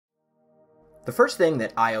The first thing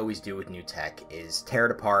that I always do with new tech is tear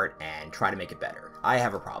it apart and try to make it better. I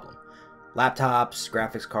have a problem. Laptops,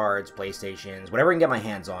 graphics cards, PlayStations, whatever I can get my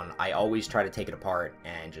hands on, I always try to take it apart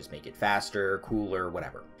and just make it faster, cooler,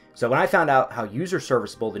 whatever. So when I found out how user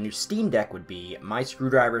serviceable the new Steam Deck would be, my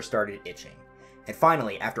screwdriver started itching. And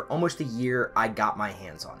finally, after almost a year, I got my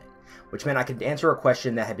hands on it, which meant I could answer a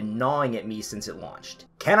question that had been gnawing at me since it launched.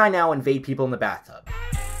 Can I now invade people in the bathtub?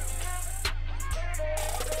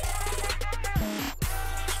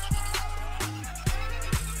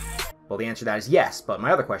 Well, the answer to that is yes, but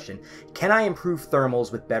my other question, can I improve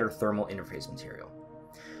thermals with better thermal interface material?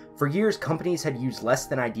 For years, companies had used less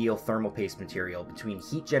than ideal thermal paste material between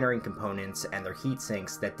heat-generating components and their heat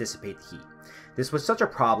sinks that dissipate the heat. This was such a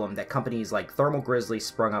problem that companies like Thermal Grizzly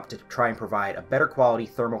sprung up to try and provide a better quality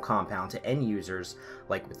thermal compound to end users,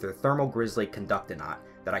 like with their Thermal Grizzly Kryonaut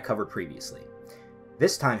that I covered previously.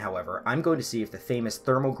 This time, however, I'm going to see if the famous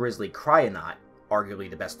Thermal Grizzly Kryonaut, arguably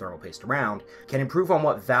the best thermal paste around, can improve on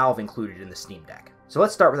what Valve included in the Steam Deck. So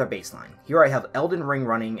let's start with our baseline. Here I have Elden Ring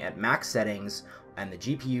running at max settings and the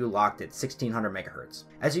GPU locked at 1600 MHz.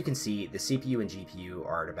 As you can see, the CPU and GPU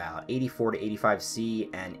are at about 84 to 85C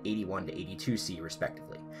and 81 to 82C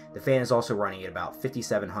respectively. The fan is also running at about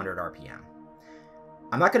 5700 RPM.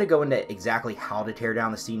 I'm not going to go into exactly how to tear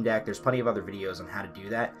down the Steam Deck, there's plenty of other videos on how to do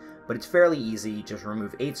that, but it's fairly easy. Just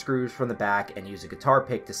remove 8 screws from the back and use a guitar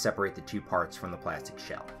pick to separate the two parts from the plastic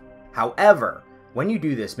shell. However, when you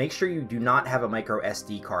do this, make sure you do not have a micro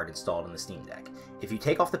SD card installed in the Steam Deck. If you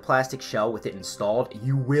take off the plastic shell with it installed,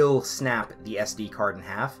 you will snap the SD card in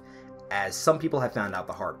half, as some people have found out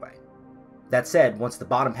the hard way. That said, once the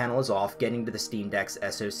bottom panel is off, getting to the Steam Deck's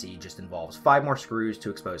SoC just involves 5 more screws to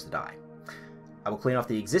expose the die. I will clean off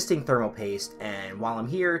the existing thermal paste, and while I'm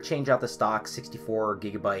here, change out the stock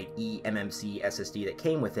 64GB eMMC SSD that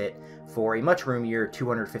came with it for a much roomier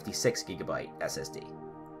 256GB SSD.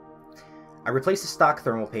 I replaced the stock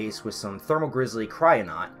thermal paste with some Thermal Grizzly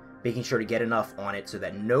Kryonaut, making sure to get enough on it so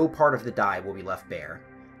that no part of the die will be left bare,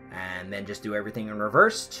 and then just do everything in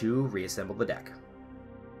reverse to reassemble the deck.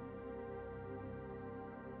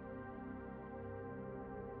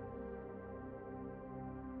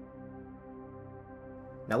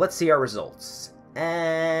 Now let's see our results,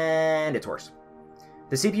 and it's worse.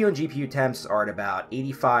 The CPU and GPU temps are at about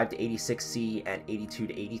 85 to 86C and 82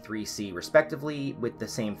 to 83C respectively, with the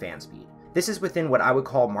same fan speed. This is within what I would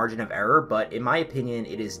call margin of error, but in my opinion,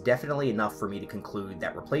 it is definitely enough for me to conclude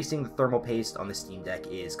that replacing the thermal paste on the Steam Deck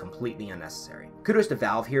is completely unnecessary. Kudos to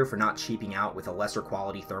Valve here for not cheaping out with a lesser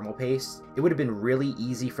quality thermal paste. It would have been really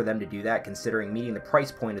easy for them to do that, considering meeting the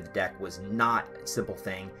price point of the deck was not a simple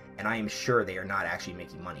thing, and I am sure they are not actually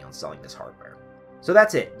making money on selling this hardware. So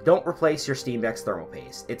that's it. Don't replace your Steam Deck's thermal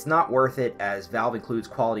paste. It's not worth it, as Valve includes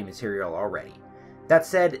quality material already. That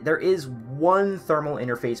said, there is one thermal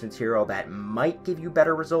interface material that might give you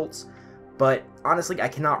better results, but honestly I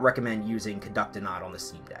cannot recommend using Kryonaut on the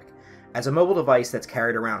Steam Deck. As a mobile device that's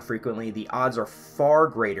carried around frequently, the odds are far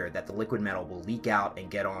greater that the liquid metal will leak out and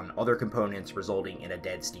get on other components, resulting in a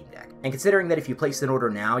dead Steam Deck. And considering that if you place an order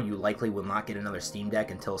now, you likely will not get another Steam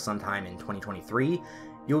Deck until sometime in 2023,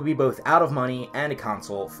 you will be both out of money and a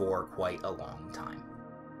console for quite a long time.